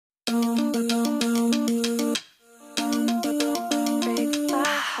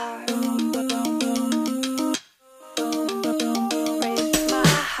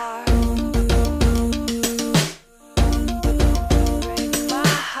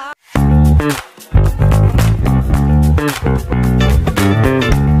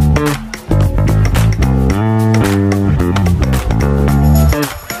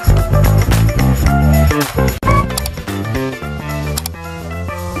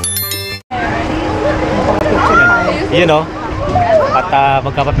Yun o. At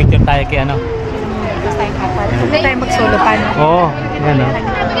magkapapicture tayo kay ano. Hindi tayo mag-solo pan. Oo, yan o.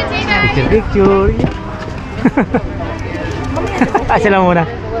 Picture. Sila muna.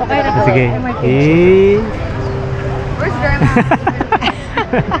 Okay na po. Sige. Where's grandma?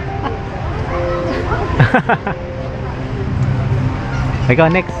 Ikaw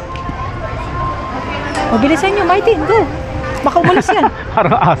next. Mabilisan nyo, Martin. Go. Baka umalis yan.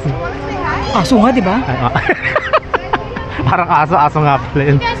 Parang aso. Aso nga, di ba? Parang aso nga pala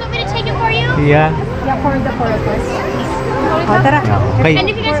yun. You guys want me to take it for you? Yeah. Yeah, for the four of us. O, tara. Okay.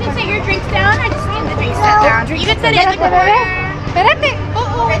 And if you guys can set your drinks down, I just need the drinks set down. You can set it in the corner. Perete.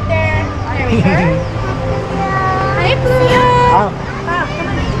 Right there. There we go. Hi, Blue.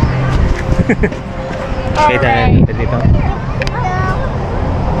 Okay, tayo dito.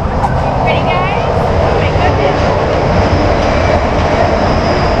 Ready, guys? Oh my goodness.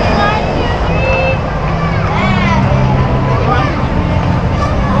 1, 2,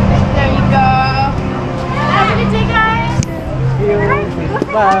 3. There you go. Have a good day, guys.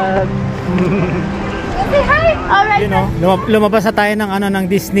 Bye. Say hi. All right. You know, lumabas na tayo ng ano ng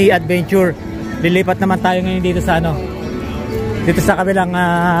Disney Adventure. Lilipat naman tayo ngayon dito sa ano. Dito sa kabilang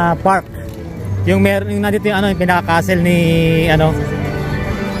park. Yung meron yung nandito yung ano, yung pinaka-castle ni ano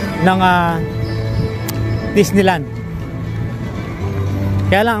ng Disneyland.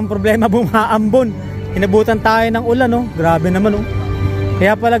 Kaya lang ang problema, bumaambon. Inabutan tayo ng ulan, no. Grabe naman, oh.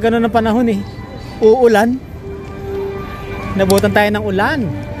 Kaya pala ganoon ang panahon eh. Uulan. Inabutan tayo ng ulan.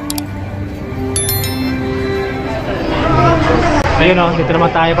 Ayun, oh, dito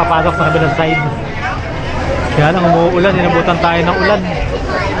naman tayo papasok sa kabilang side. Kaya lang umuulan, inabutan tayo ng ulan.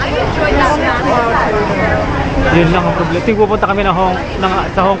 Yun lang ang problema. Tingin pupunta kami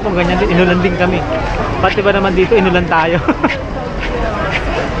sa Hong Kong, ganyan din, inulan din kami. Pati ba naman dito, inulan tayo.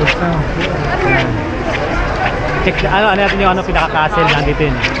 Check, ano natin yung ano, pinaka-castle nandito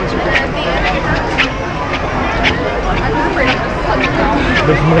yun.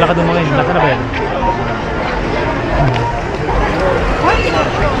 Gusto maglakad ng mga yun. Basta na ba yan?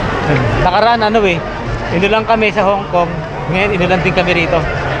 Nakaraan ano eh, inulan kami sa Hong Kong. Ngayon inulan din kami rito.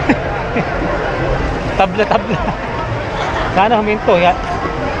 Tabla. Sana huminto. Kaya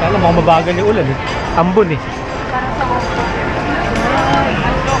lang mabagal yung ulan eh. Ambon eh.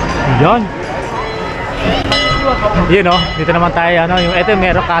 Yan. Yun o, dito naman tayo ano, yung ito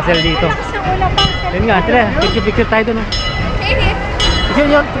merong castle dito. Yun nga, tira, picture tayo dun o.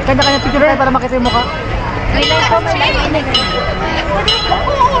 Picture nyo, kanya-kanya picture tayo para makita yung mukha.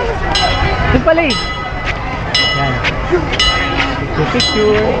 Doon pala eh. Yan.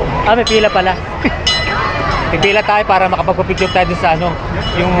 Picture. May pila pala. Pipila tayo para makapagpapicture tayo dun sa ano,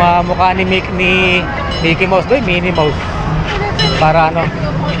 yung mukha ni Mickey Mouse doon, Minnie Mouse. Para ano.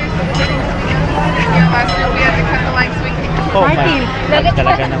 Oh, Martin,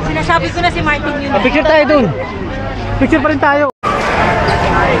 talaga naman. sinasabi ko na si Martin yun. Picture tayo dun. Picture pa rin tayo.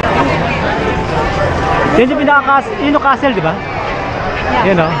 Yan yung pinaka-castle, yun yung castle, di ba?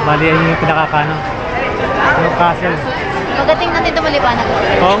 Yun o, bali yan yung pinaka-kano. Yung castle. Magating natin ito maliwanag.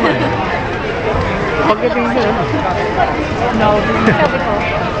 Oo nga. Pagdating nyo, ano? Sabi ko,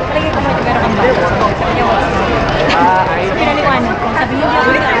 palagi ko may meron kang bata. Sabi niya, pinaliwanag ko. Sabi niya,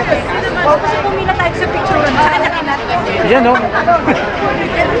 kasi pumila tayo sa picture. Saka nakinat. Yan o.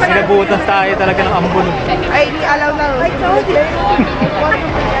 Sinabutan tayo talaga ng ambon. Ay, di alaw na. I told you.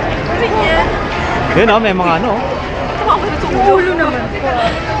 Yun o, may mga ano. Yung ulo naman.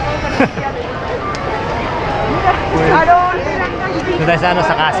 Doon tayo sa ano,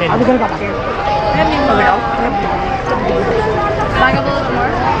 sa castle.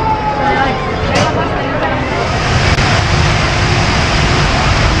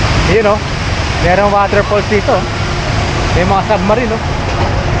 Yun o, merong waterfalls dito. May mga submarine o.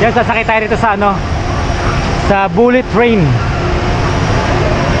 Yan, sasakay tayo dito sa ano, sa bullet train.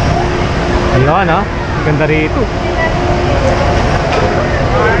 Ayun o, ganda rito.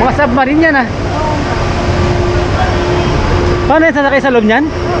 Mga submarine yan ah. Paano yan, sasakay sa loob niyan?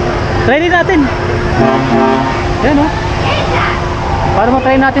 Try din natin. Yan o. Para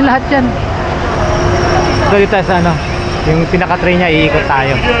matry natin lahat yan. So dito sa ano, yung pinaka-tray niya, iikot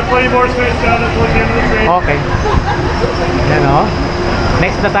tayo. Okay. Yan o.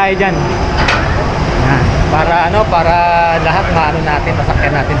 Next na tayo dyan. Yan. Para ano, para lahat maano natin,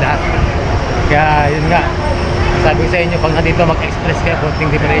 masakyan natin lahat. Kaya yun nga, sabi sa inyo, pag nandito mag-express kayo,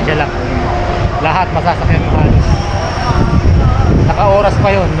 konting diferensya lang, lahat masasakyan mo halos. Naka-oras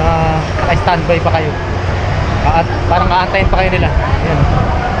pa yun, naka-standby pa kayo. At parang aantayin pa kayo nila. Yan.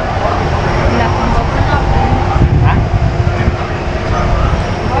 Ha?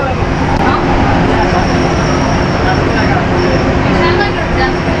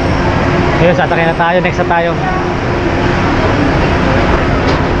 Yun, sasakay na tayo. Next na tayo.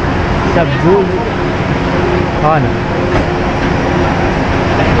 Sa ano?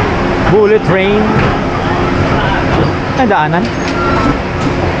 Bullet train. Ay, daanan.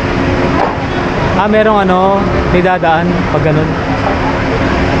 Merong ano, may dadaan pag ganun.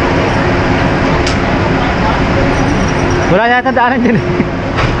 Wala yata daanan dyan.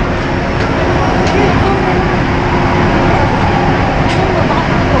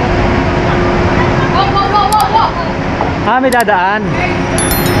 May dadaan.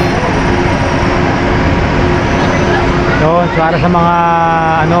 Yun, para sa mga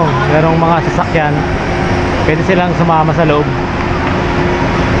ano, merong mga sasakyan, pwede silang sumama sa loob.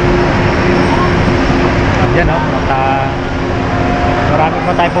 Yan o, marami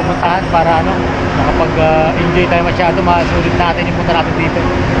pa tayo pupuntahan para ano, makapag-enjoy tayo masyado, masulit natin yung punta natin dito.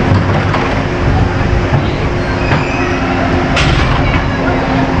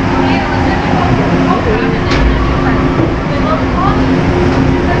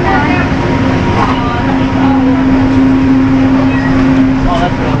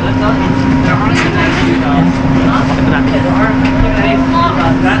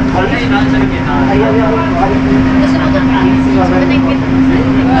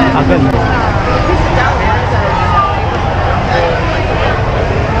 Agad.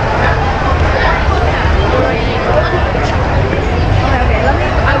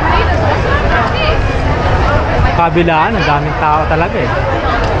 Kabilaan, ang daming tao talaga eh.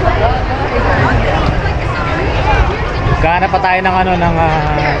 Gana pa tayo ng ano, ng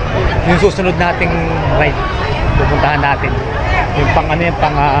yung susunod nating ride. Pupuntahan natin. Yung pang ano yan,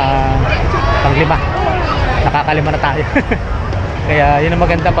 pang 5. Nakakalima na tayo. Kaya yun ang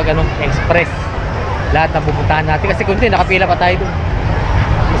maganda pag ano, express. Lahat na pupuntahan natin. Kasi kundi nakapila pa tayo dun.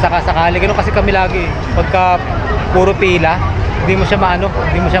 Sakasakali. Ganun kasi kami lagi. Pagka puro pila, hindi mo siya maano,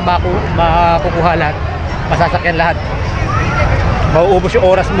 hindi mo siya makukuha lahat. Masasakyan lahat. Mauubos yung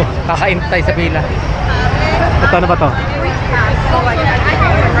oras mo. Kakaintay sa pila. Ito ano ba to?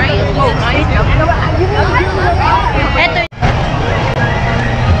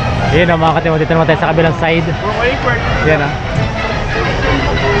 Yun o mga katimot, dito naman tayo sa kabilang side. Yan o.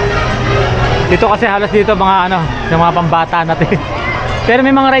 Dito kasi halos dito mga ano, yung mga pambata natin. Pero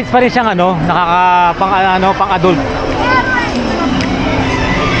may mga rides pa rin siyang ano, pang adult.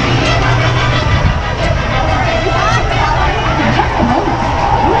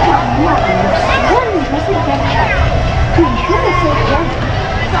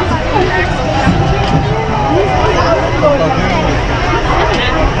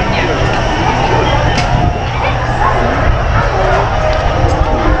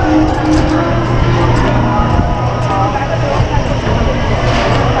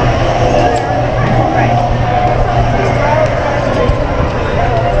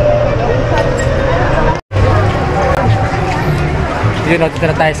 Yun, dito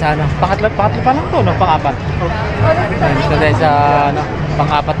na tayo sa ano, pangatlo pa lang to, no? Pang-4. Dito tayo sa ano,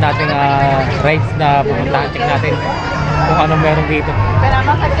 pang-4 nating rides na pupuntahan. Check natin kung ano meron dito.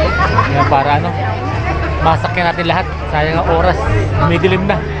 Yan, para ano, masakyan natin lahat. Sayang ang oras, may dilim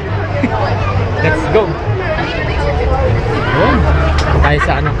na. Let's go. Yun, tayo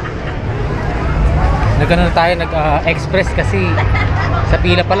sa ano, nagano na tayo, nag-express kasi sa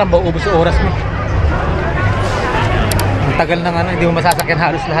pila pa lang, mauubos yung oras mo. Ang tagal ng ano, hindi mo masasakyan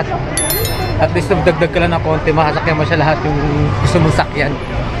halos lahat. At least dagdag ka lang ng konti, masasakyan mo siya lahat yung gusto mong sakyan.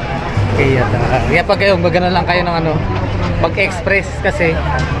 Kaya pag kayo, magana lang kayo ng ano, mag-express kasi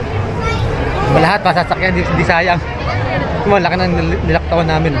lahat masasakyan, hindi sayang. Malaki ng nilaktawan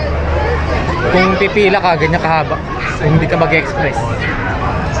namin. Kung pipila ka, ganyan kahaba. Kung hindi ka mag-express.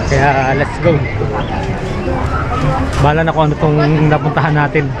 Kaya let's go. Bahala na kung ano itong napuntahan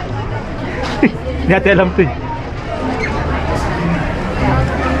natin. Hindi natin alam ito.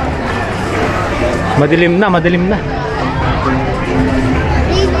 Madilim na.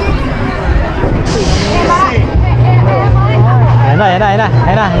 Ayan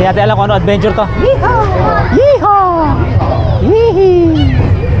na. Hindi natin alam kung ano adventure to. Yeehaw! Yeehee!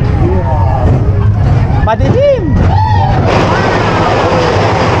 Madilim!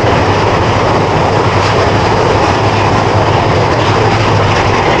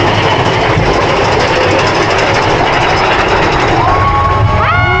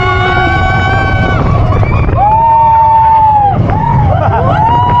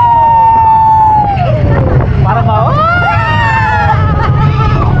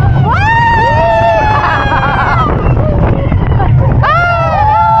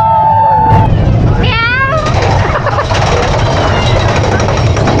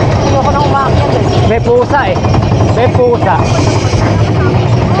 May pusa.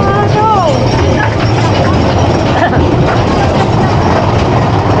 Oh, no.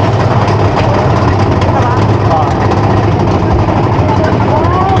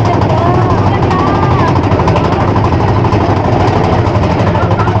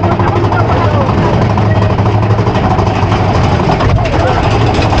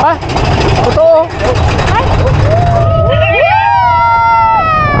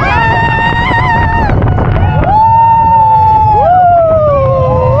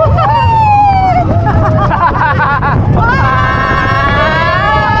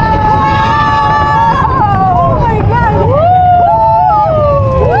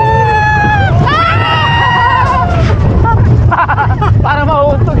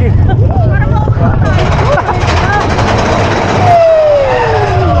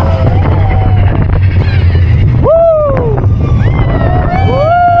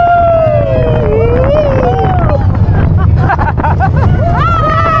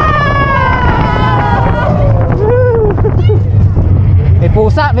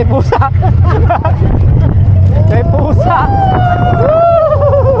 may pusa. May pusa.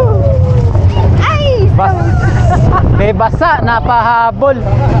 Ay! May basa, napahabol.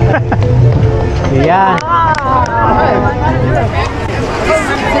 Yan.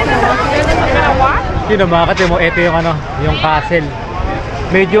 Yun mga katimo, ito yung ano, yung castle.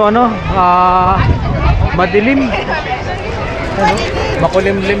 Medyo ano, madilim. Ano,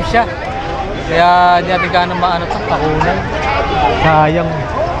 makulimlim siya. Kaya hindi natin gaano maano ito, takunan. Sayang.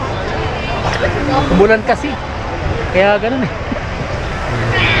 Umulan kasi. Kaya ganun eh.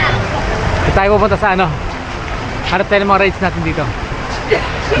 Tayo pupunta sa ano. Hanap tayo ng mga rides natin dito.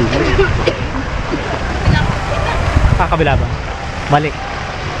 Kabila ba? Mali.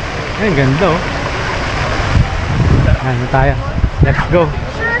 Ay, ganda oh. Ano tayo? Let's go.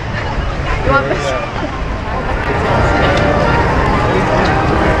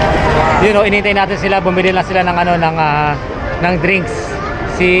 Yun oh, inintay natin sila. Bumili lang sila ng ano, ng drinks.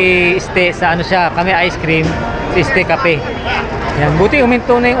 Si Ste sa ano siya, kami ice cream, si Ste kape. Yan, buti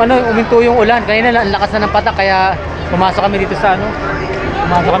uminto na yung ano, uminto yung ulan. Kanina ang lakas na ng patak kaya pumasok kami dito sa ano.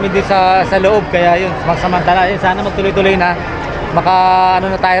 Pumasok kami dito sa loob kaya yun, magsamantala. Yun, sana magtuloy-tuloy na. Ano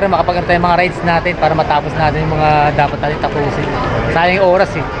na tayo rin, makapagantay yung mga rides natin para matapos natin yung mga dapat natin tapusin. Sayang yung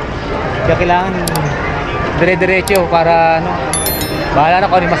oras eh. Kaya kailangan dire-diretso para ano, bahala na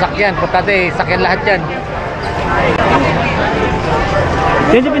kung ano yung masakyan. Importante, sakyan lahat yan.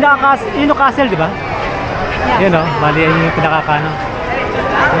 Yun yung yung castle, di ba? Yeah. Yun o, bali yung pinakakano.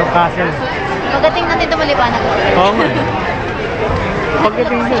 Yung castle. Pagdating natin ito maliwanag. Oo nga.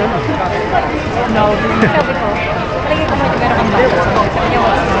 Pagdating nito, ano? No, sabi ko, palagi ko may meron kang bakasyon. Sabi niya,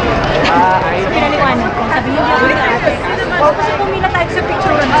 what's not? So, pinaliwanag ko. Sabi niya, hindi ako ate. Kasi pumila tayo sa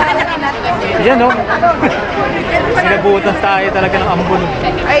picture sa anak natin. Yan o. Sinabutan tayo talaga ng ambon.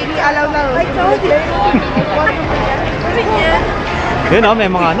 Ay, di alaw na. Ay, told you. Sabi niya. Yun o,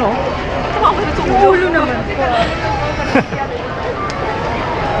 may mga ano. Ulo naman.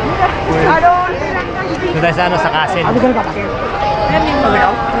 Doon tayo sa ano, sa castle. Alam mo ba?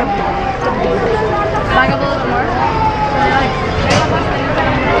 Bagable more?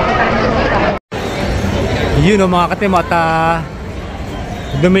 Yun o mga katimo at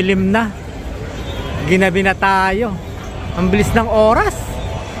dumilim na. Ginabi na tayo. Ang bilis ng oras.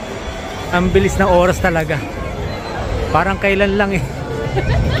 Ang bilis ng oras talaga. Parang kailan lang eh.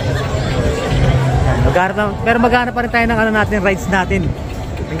 Pero maghanap pa rin tayo ng ano natin, rides natin.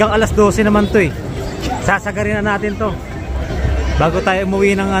 Hanggang alas 12 naman to eh. Sasagarin na natin to bago tayo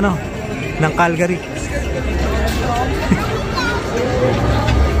umuwi ng ano, ng Calgary.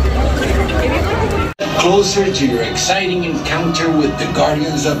 Closer to your exciting encounter with the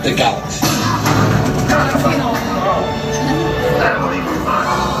Guardians of the Galaxy.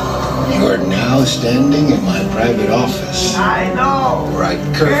 You are now standing in my private office. I know. Where I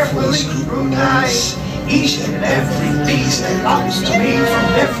carefully scrutinize each and every piece that comes to me from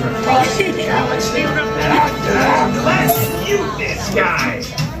different parts of the galaxy. Let's mute this guy.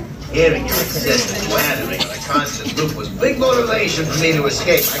 Hearing your insistence to animate the constant loop was big motivation for me to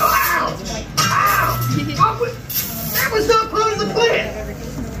escape. Ow! Ow! That was not part of the plan.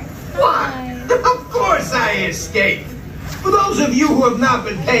 What? Of course I escaped. For those of you who have not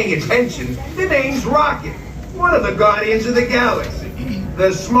been paying attention, the name's Rocket, one of the Guardians of the Galaxy,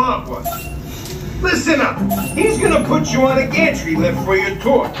 the smart one. Listen up. He's gonna put you on a gantry lift for your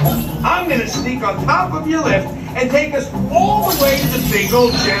tour. I'm gonna sneak on top of your lift and take us all the way to the big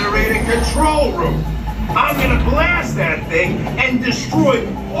old generator control room. I'm gonna blast that thing and destroy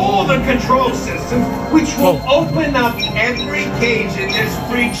all the control systems, which will open up every cage in this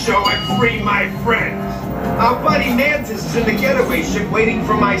freak show and free my friends. Our buddy Mantis is in the getaway ship waiting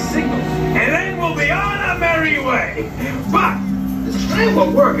for my signal, and then we'll be on our merry way. But this plan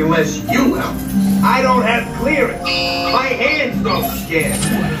won't work unless you help. I don't have clearance. My hands don't scan.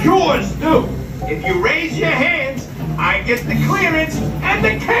 Yours do. If you raise your hands, I get the clearance and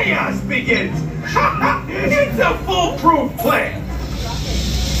the chaos begins. It's a foolproof plan.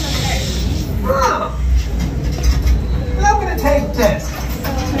 Huh. I'm gonna take this.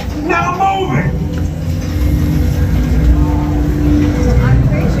 Now move it. I'm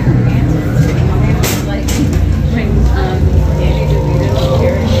pretty sure Mantis like when Andy DeVito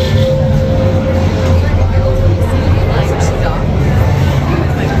appeared.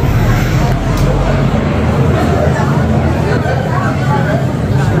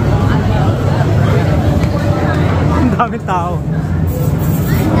 Ang daming tao.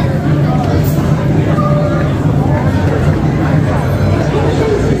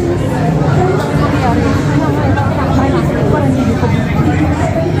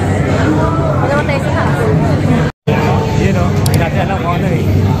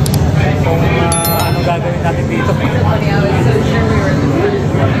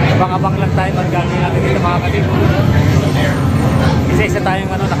 Abang lang tayo magagawin natin dito mga kapatid. Isa-isa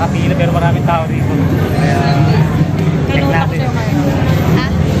tayong nakapila pero maraming tao rito. Kaya check natin.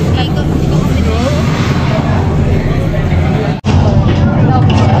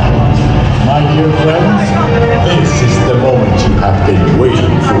 My dear friends, this is the moment you have been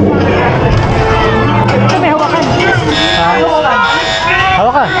waiting for. May hawakan.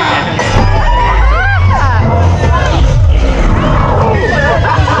 Hawakan.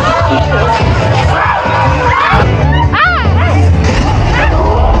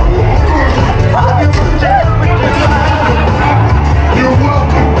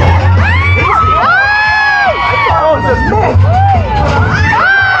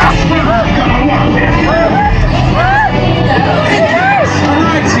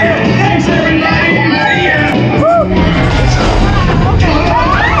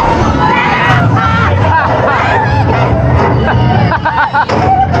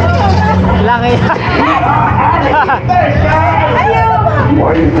 Langi.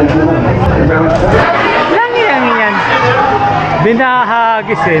 Langi yan.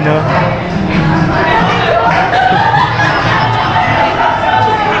 Binahagis no?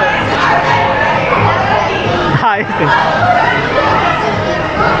 Ayos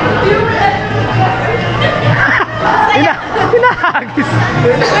Binahagis.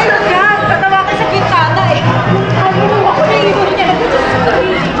 Oh my God! Patawa ka sa kitana eh. Ako na yung niya.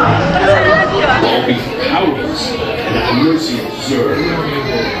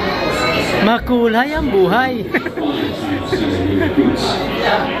 Makulay ang buhay.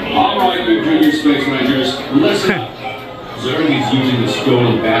 Alright, you junior space rangers, listen up. Zerg is using the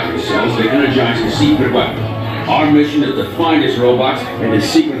stolen battery cells to energize his secret weapon. Our mission is to find his robots and his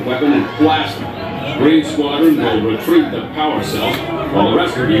secret weapon and blast them. Green Squadron will retrieve the power cells, while the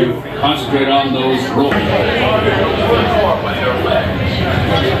rest of you concentrate on those robots.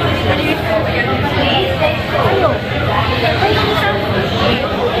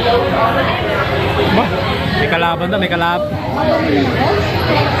 May kalaban na, may kalab.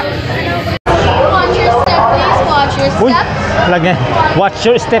 Watch your step, please. Watch your Uy, step. lagyan. Watch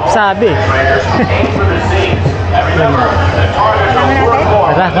your step sabi.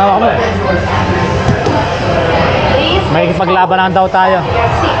 Tara, gawa mo. May paglabanan daw tayo.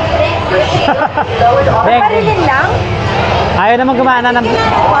 Parilin lang? Ayaw naman gumana ng...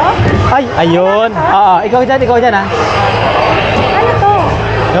 Ay, ayun. Oo, ikaw dyan ha. Ano to?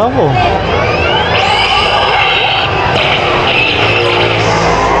 Gawa mo.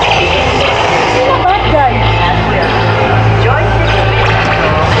 Sino bad guy?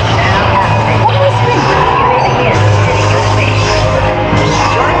 What is this?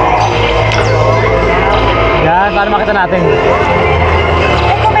 Yan, para makita natin.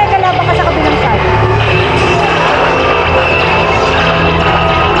 Eh kung may kalaban ka sa kabilang side.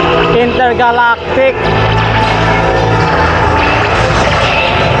 Intergalactic.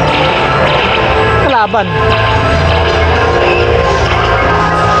 Kalaban.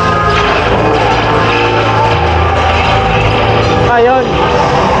 Ayun.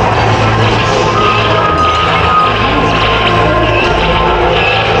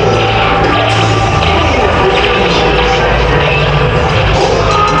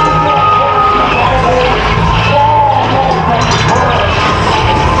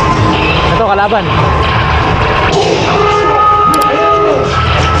 Ito kalaban.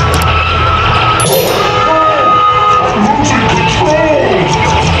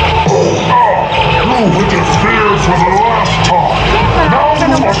 You wicked fear for the last time. Now you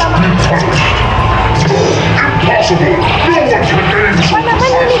must be punished. Impossible! No one can end you. Ano naman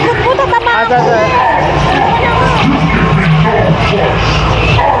yung likod mo? Tatama ako. You give me no choice.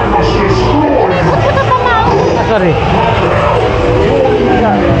 I must destroy you. Ba't mo tatama ako? Sorry.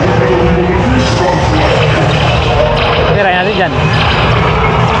 Tirahin natin dyan.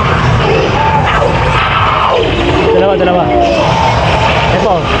 Dalawa.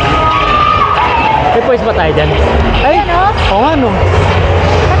 Ito. May poise ba tayo dyan? Ay! Ano? Oo nga no.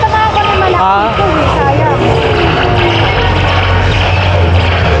 Tatama ako ng malaki ito eh. Sayang.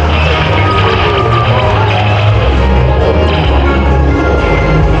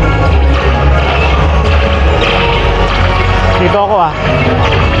 Dito ako ah.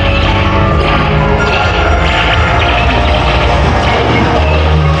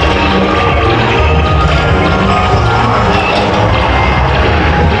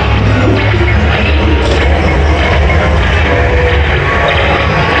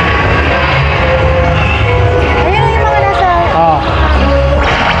 Ayun yung mga nasa... Oh.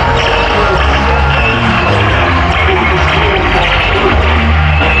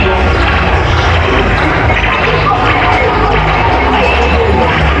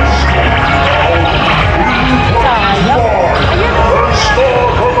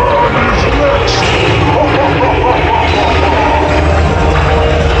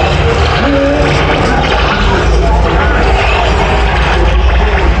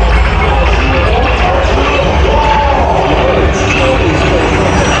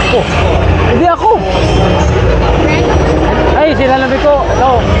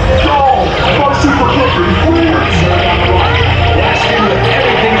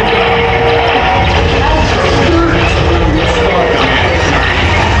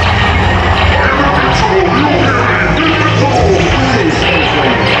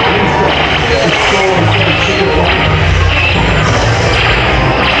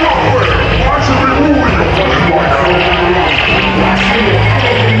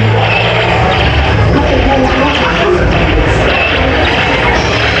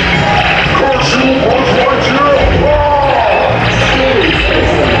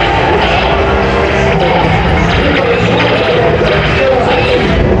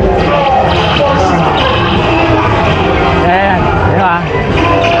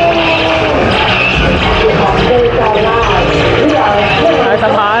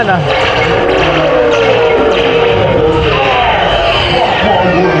 Yan ah.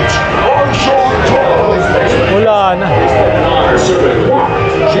 Wala na.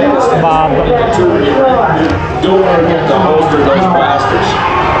 Baba. Don't forget to holster those blasters.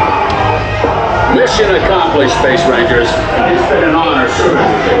 Mission accomplished, Space Rangers. It's been an honor serving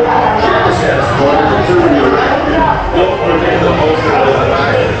with you. Janice has ordered to turn you around. Don't forget to holster those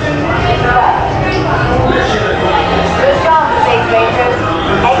blasters. Mission accomplished. Good job, Space Rangers.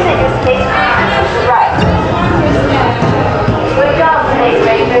 Exit your station to the right. Good job, Space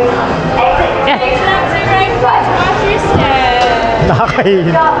Rangers. Exit your station to the right. Watch your step. Nakakain.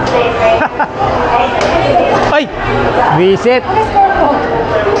 Good job, Space Rangers. Exit your station. Ay! Visit!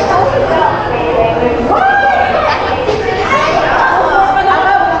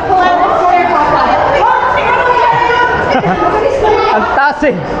 Ang taas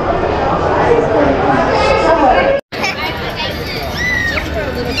eh!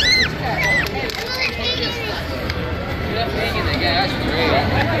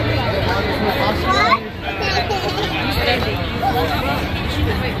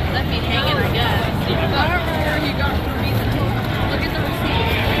 Let me hang it, I guess. I don't know where he got the reason. Look at the receipt.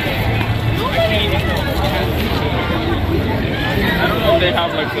 I don't know if they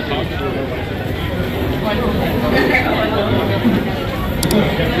have like photographers.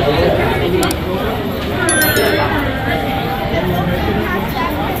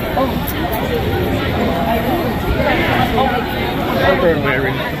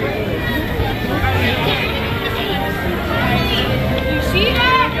 You see that?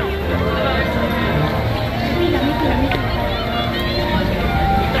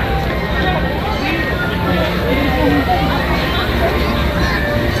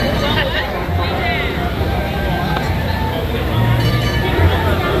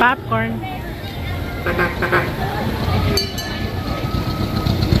 Popcorn.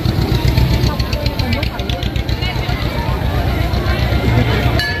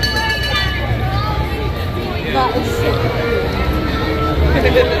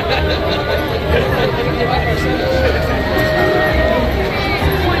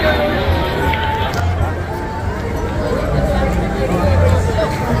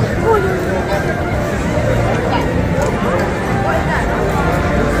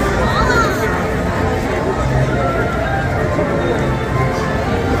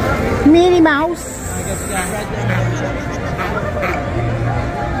 Minnie Mouse.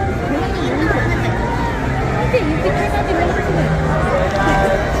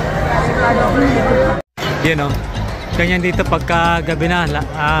 Yan o. Ganyan dito pagka gabi na,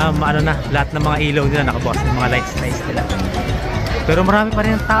 ano na, lahat ng mga ilaw nila nakabukas, ng mga lights nila. Pero marami pa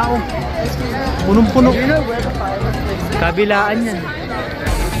rin ang tao. Punong-puno. Kabilaan yan.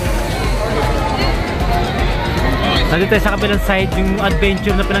 Nandito tayo sa kabilang side, yung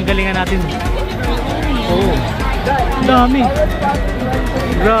adventure na pinanggalingan natin. Oo. Dami.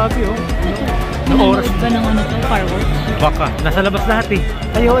 Grabe oh. Na oras ba ng ano to, fireworks? Baka. Nasa labas lahat eh.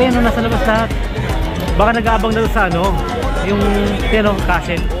 Ayo, ayan o, nasa labas lahat. Baka nag-aabang na sa ano, yung,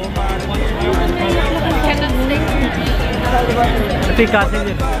 castle. Ito yung castle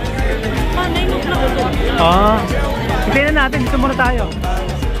yun. Ah, tingnan natin, dito muna tayo.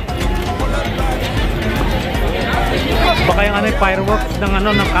 Baka yung ano, yung fireworks ng ano,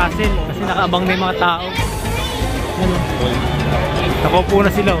 ng castle kasi nakaabang na yung mga tao. Ano? Nakaupo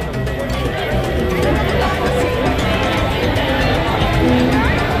na sila oh.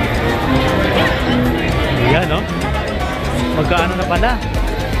 Yan no? Magkaano na pala?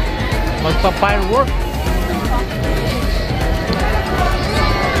 Magpa-fireworks.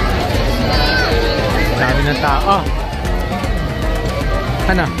 Dami ng tao. Oh.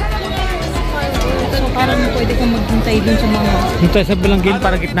 Ano? So parang pwede kang maghintay dun sa mga... Hintay sa bilanggin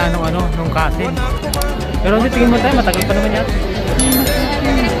para gitna ng ano, nung castle. Pero hindi, tingin mo tayo, matagal pa naman yan.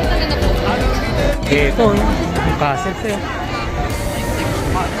 Ito, yung castle sa'yo.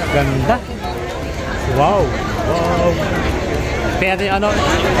 Ganda. Wow. Wow. Kaya ito yung ano.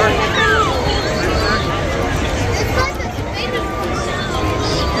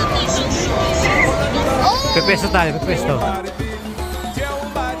 Pepesto tayo, pepesto.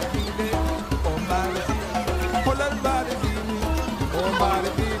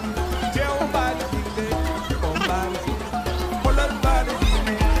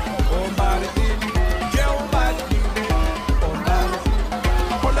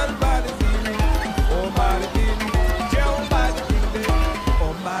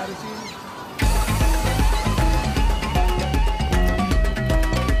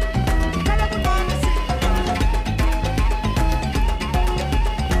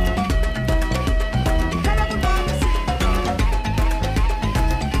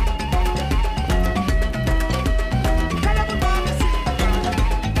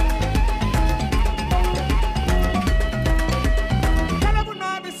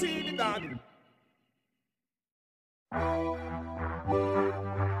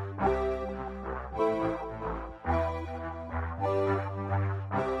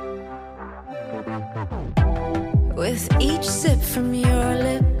 with each sip from your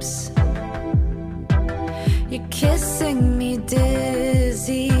lips. You're kissing me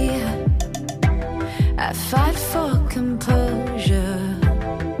dizzy. I fight for composure,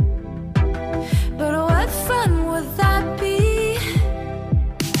 but what fun would that be?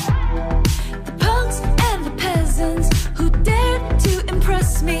 The punks and the peasants who dared to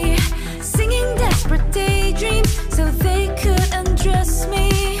impress me, singing desperate daydreams so they could undress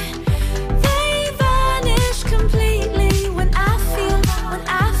me. They vanish completely when I feel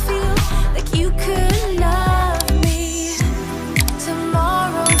like you could love me.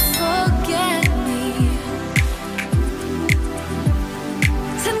 Tomorrow forget me.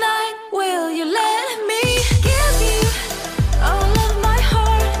 Tonight will you let me give you all of my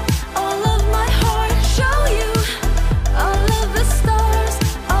heart, all of my heart, show you all of the stars,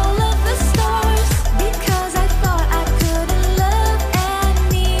 all of the stars, because I thought I couldn't love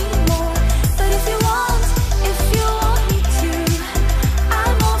anymore. But if you want me to,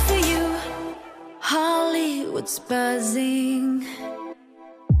 I'm all for you. Hollywood's buzzing,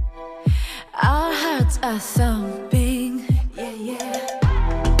 our hearts are thumping, yeah, yeah.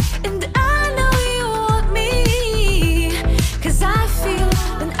 And I know you want me, 'cause I feel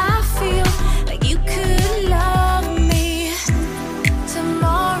like you could love me.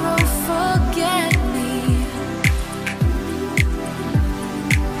 Tomorrow forget me.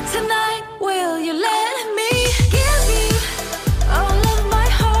 Tonight will you let me give you all of my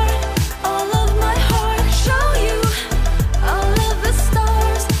heart, all of my heart, show you all of the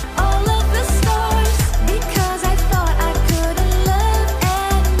stars, all of the stars, because I thought I couldn't love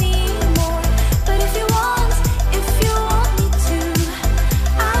anymore. But if you want me to,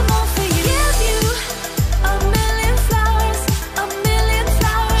 I'm all for you. Give you a million flowers,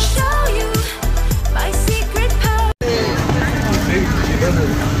 show you my secret power.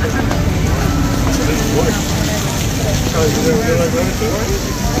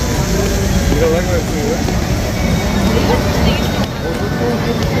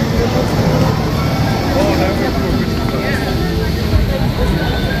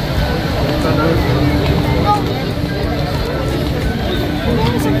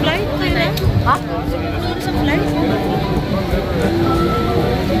 Sa flight tayo? Ha? Sa flight?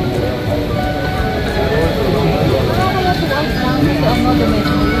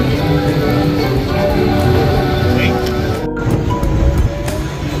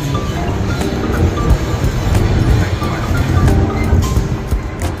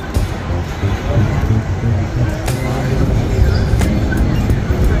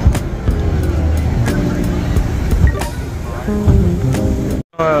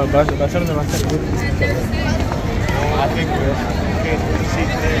 basar na basar.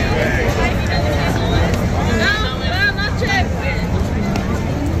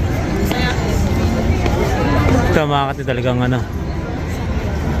 Ito mga kati talagang ano,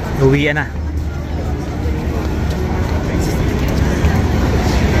 uwian na.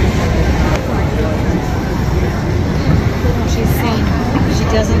 She's saying she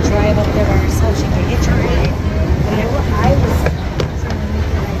doesn't drive up there by herself. She can hitch a ride. I was.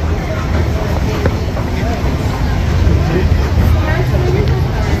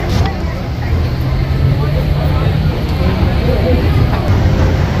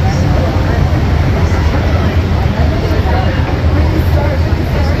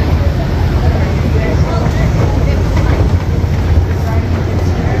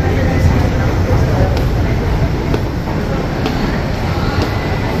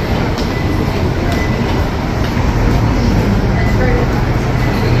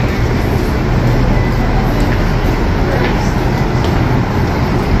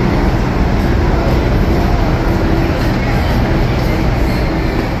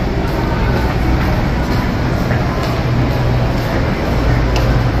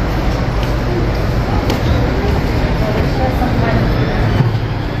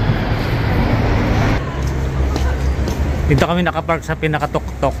 Dito kami nakapark sa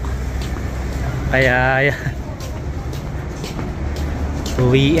pinakatuktok. Kaya ayan.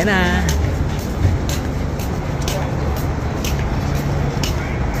 Uwi na.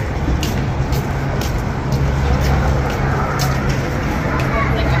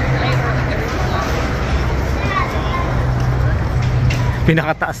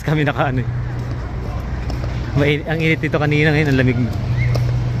 Pinakataas kami nakaano. Ang init dito kanina, ngayon ang lamig na.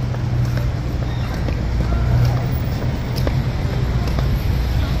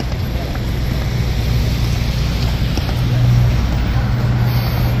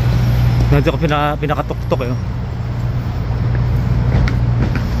 Nandito ko pinakatuktok eh.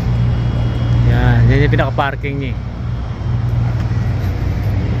 Yan yung pinaka-parking niya eh.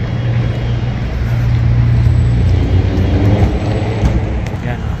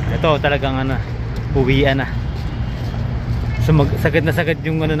 to talagang ano, uwian na. So sagad na sagad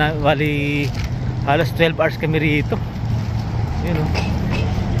yung ano na, bali halos 12 hours kami rito. Yun o.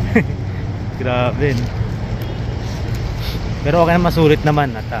 Grabe no? Pero okay na, masulit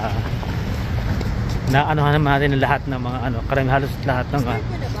naman at naanohan naman natin ang lahat ng mga ano, karami halos lahat ng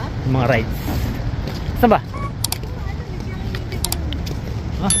mga rides. Saan ba?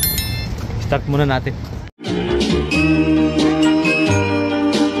 Start muna natin.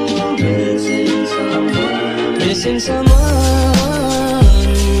 Missing someone